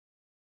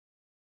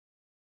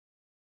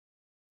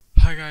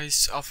Hi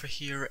guys, Alpha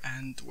here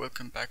and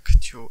welcome back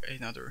to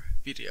another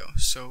video.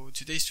 So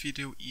today's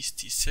video is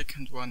the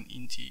second one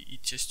in the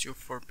ETS2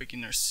 for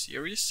Beginners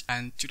series,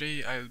 and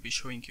today I will be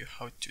showing you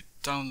how to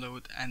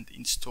download and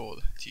install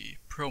the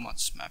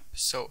ProMods map.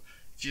 So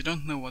if you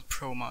don't know what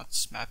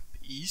ProMods map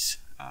is,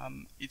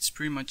 it's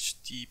pretty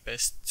much the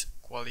best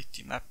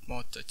quality map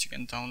mod that you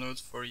can download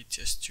for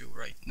ETS2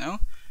 right now.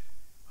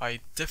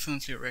 I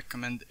definitely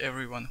recommend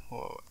everyone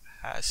who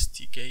has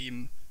the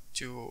game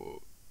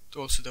to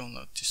also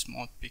download this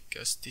mod,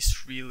 because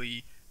this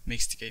really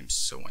makes the game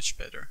so much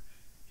better.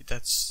 It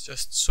has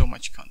just so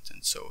much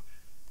content. So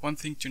one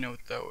thing to note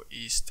though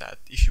is that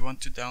if you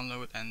want to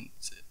download and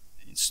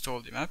install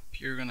the map,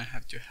 you're gonna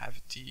have to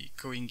have the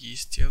Going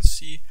East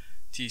DLC,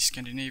 the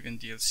Scandinavian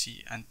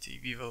DLC and the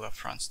Vive la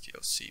France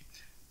DLC.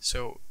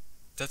 So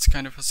that's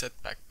kind of a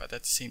setback, but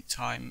at the same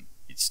time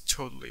it's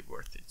totally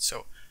worth it.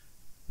 So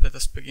let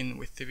us begin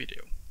with the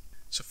video.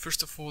 So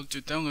first of all,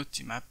 to download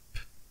the map,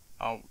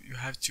 you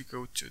have to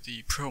go to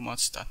the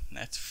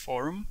ProMods.net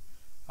forum.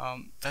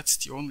 That's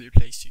the only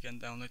place you can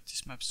download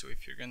this map, so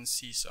if you're gonna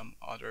see some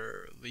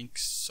other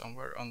links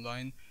somewhere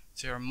online,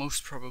 they are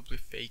most probably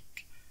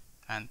fake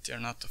and they're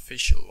not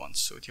official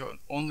ones. So the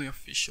only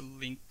official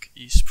link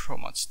is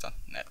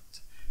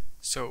ProMods.net.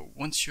 So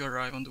once you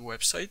arrive on the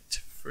website,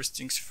 first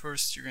things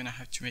first, you're gonna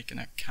have to make an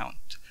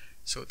account.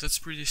 So that's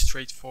pretty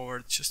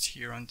straightforward. Just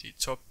here on the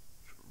top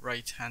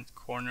right hand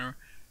corner,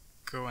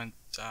 go and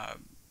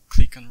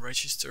click on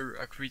register,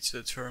 agree to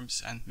the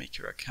terms and make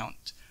your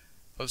account.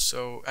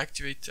 Also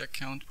activate the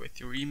account with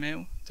your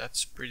email.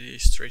 That's pretty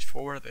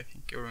straightforward. I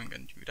think everyone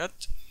can do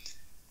that.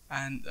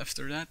 And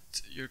after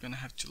that you're gonna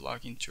have to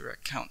log into your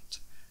account.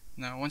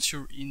 Now once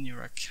you're in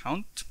your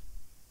account,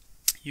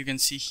 you can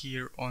see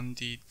here on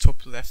the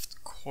top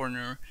left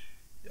corner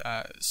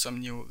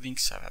some new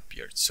links have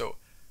appeared. So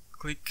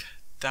click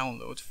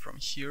download from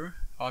here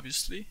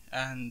obviously,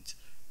 and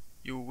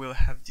you will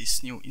have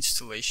this new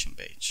installation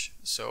page.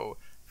 So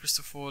first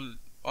of all,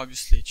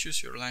 obviously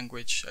choose your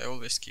language. I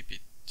always keep it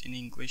in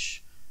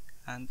English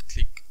and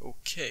click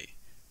OK.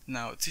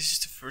 Now this is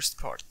the first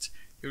part.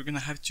 You're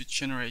gonna have to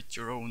generate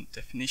your own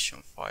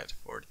definition file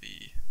for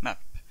the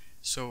map.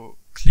 So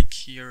click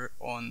here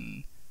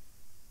on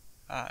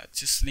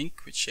this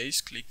link which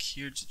says click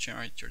here to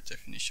generate your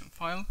definition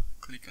file.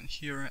 Click on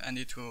here and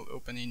it will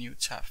open a new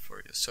tab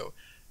for you. So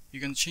you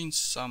can change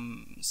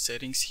some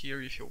settings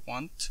here if you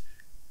want,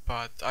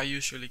 but I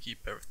usually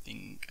keep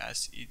everything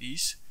as it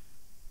is.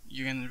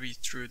 You can read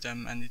through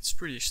them and it's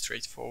pretty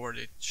straightforward.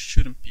 It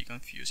shouldn't be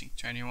confusing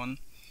to anyone.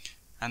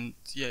 And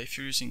yeah, if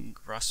you're using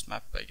Rust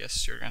map, I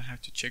guess you're gonna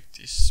have to check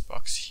this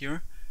box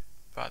here,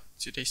 but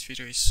today's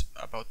video is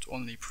about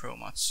only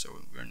ProMods,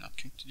 so we're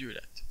not going to do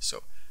that.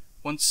 So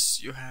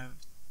once you have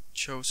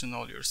chosen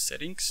all your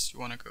settings, you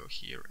want to go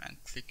here and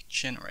click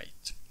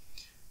generate.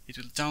 It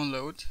will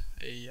download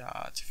a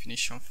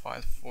definition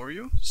file for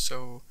you.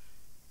 So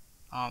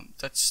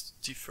that's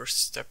the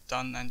first step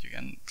done and you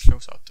can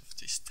close out of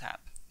this tab.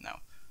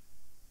 Now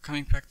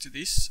coming back to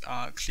this,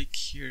 click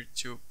here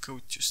to go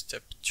to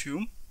step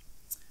 2,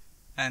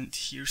 and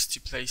here's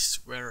the place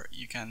where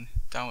you can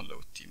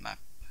download the map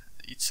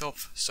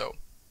itself. So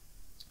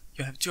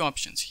you have two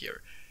options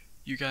here.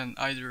 You can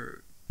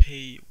either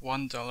pay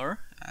 $1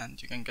 and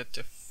you can get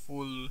the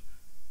full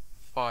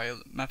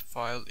map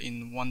file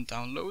in one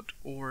download,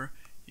 or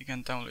you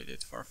can download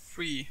it for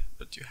free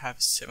but you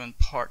have 7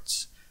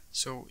 parts.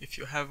 So if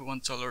you have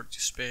 $1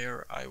 to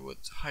spare, I would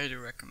highly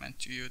recommend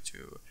to you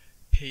to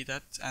pay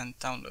that and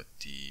download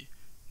the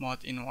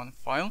mod in one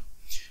file.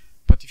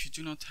 But if you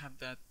do not have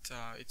that,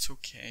 it's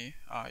okay.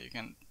 You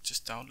can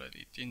just download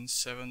it in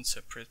 7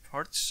 separate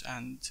parts,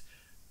 and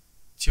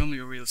the only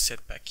real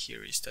setback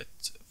here is that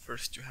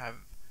first you have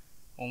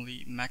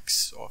only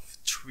max of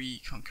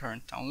 3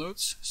 concurrent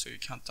downloads, so you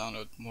can't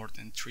download more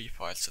than 3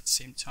 files at the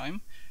same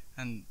time.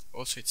 And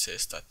also it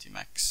says that the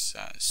max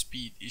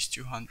speed is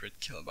 200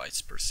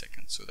 kilobytes per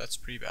second, so that's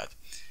pretty bad.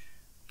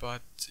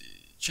 But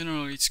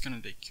generally it's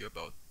gonna take you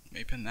about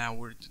maybe an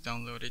hour to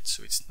download it,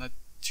 so it's not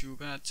too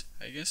bad,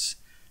 I guess.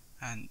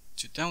 And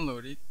to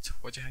download it,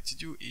 what you have to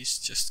do is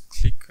just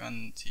click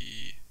on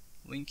the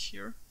link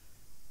here.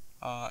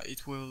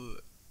 It will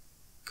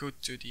go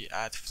to the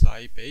add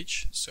fly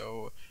page,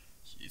 so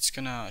it's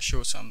gonna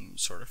show some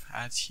sort of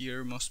ads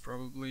here most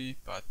probably,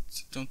 but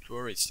don't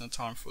worry, it's not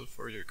harmful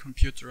for your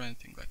computer or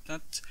anything like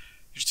that.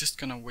 You're just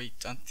gonna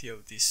wait until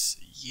this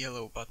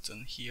yellow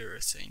button here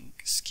saying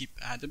skip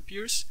ad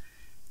appears,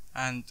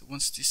 and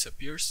once this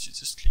appears you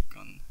just click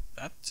on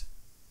that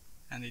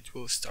and it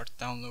will start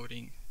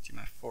downloading the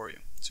map for you.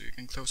 So you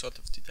can close out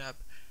of the tab,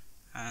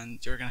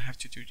 and you're gonna have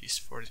to do this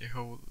for the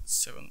whole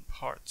 7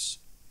 parts.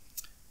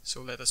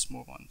 So let us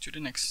move on to the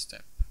next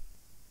step.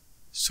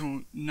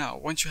 So now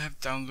once you have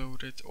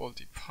downloaded all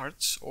the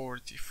parts or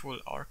the full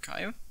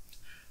archive,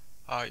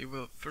 you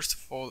will first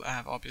of all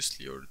have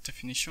obviously your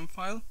definition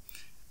file,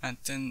 and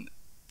then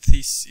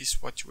this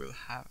is what you will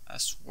have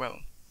as well.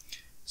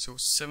 So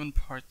 7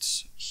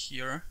 parts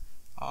here.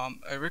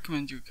 I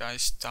recommend you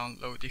guys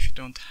download, if you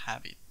don't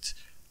have it,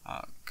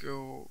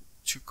 go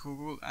to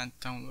Google and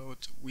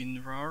download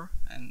Winrar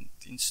and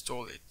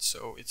install it.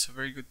 So it's a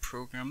very good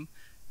program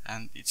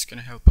and it's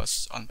gonna help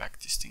us unpack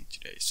this thing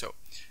today. So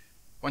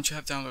once you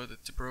have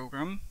downloaded the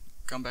program,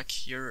 come back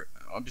here,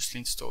 obviously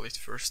install it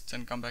first,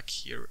 then come back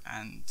here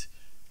and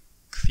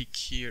click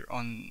here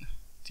on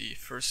the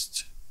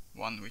first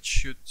one, which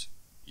should,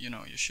 you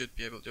should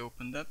be able to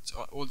open that.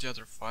 All the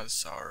other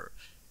files are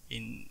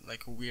in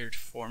like a weird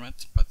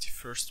format, but the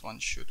first one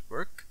should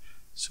work.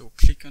 So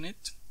click on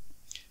it,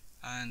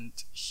 and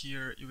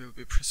here you will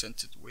be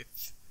presented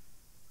with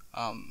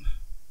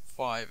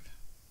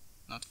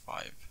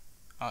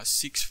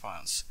 6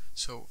 files.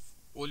 So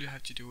all you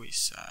have to do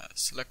is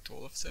select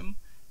all of them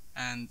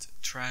and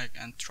drag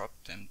and drop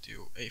them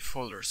to a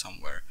folder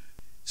somewhere.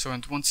 So,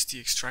 and once the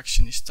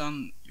extraction is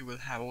done, you will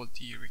have all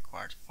the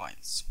required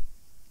files.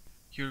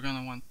 You're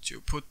gonna want to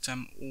put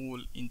them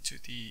all into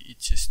the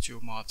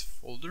ETS2 mod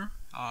folder.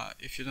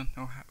 If you don't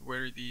know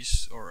where it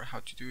is or how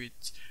to do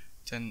it,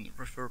 then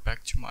refer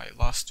back to my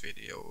last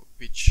video,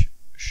 which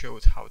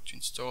showed how to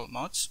install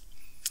mods.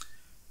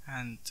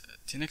 And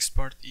the next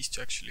part is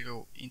to actually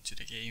go into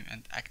the game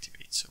and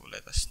activate, so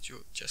let us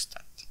do just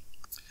that.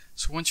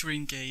 So once you're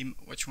in game,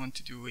 what you want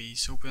to do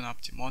is open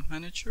up the mod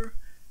manager,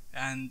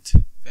 and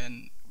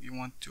then you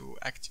want to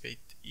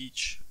activate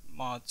each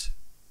mod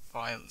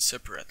file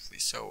separately.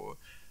 So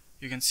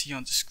you can see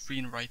on the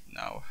screen right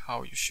now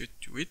how you should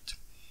do it.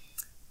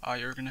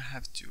 You're gonna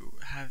have to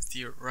have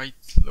the right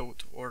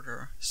load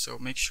order, so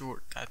make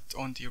sure that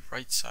on the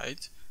right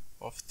side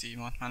of the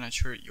mod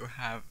manager you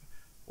have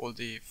all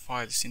the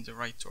files in the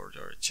right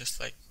order,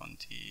 just like on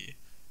the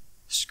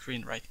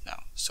screen right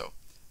now. So,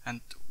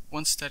 and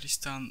once that is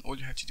done, all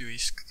you have to do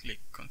is click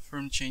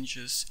confirm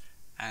changes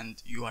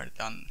and you are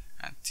done.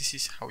 And this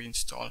is how you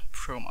install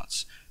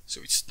ProMods.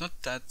 So it's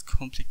not that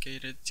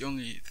complicated. The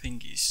only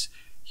thing is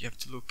you have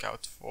to look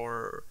out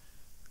for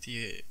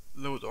the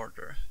load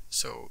order.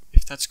 So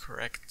if that's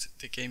correct,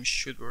 the game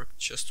should work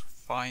just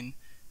fine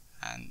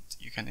and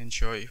you can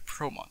enjoy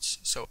ProMods.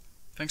 So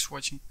thanks for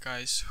watching,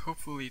 guys.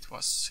 Hopefully it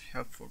was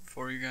helpful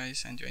for you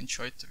guys and you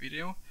enjoyed the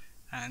video.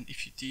 And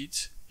if you did,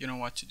 you know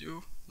what to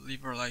do.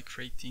 Leave a like,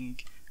 rating,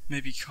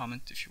 maybe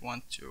comment if you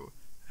want to,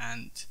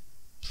 and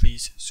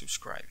please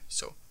subscribe.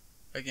 So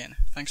again,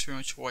 thanks very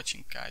much for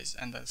watching, guys,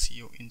 and I'll see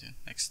you in the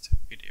next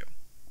video.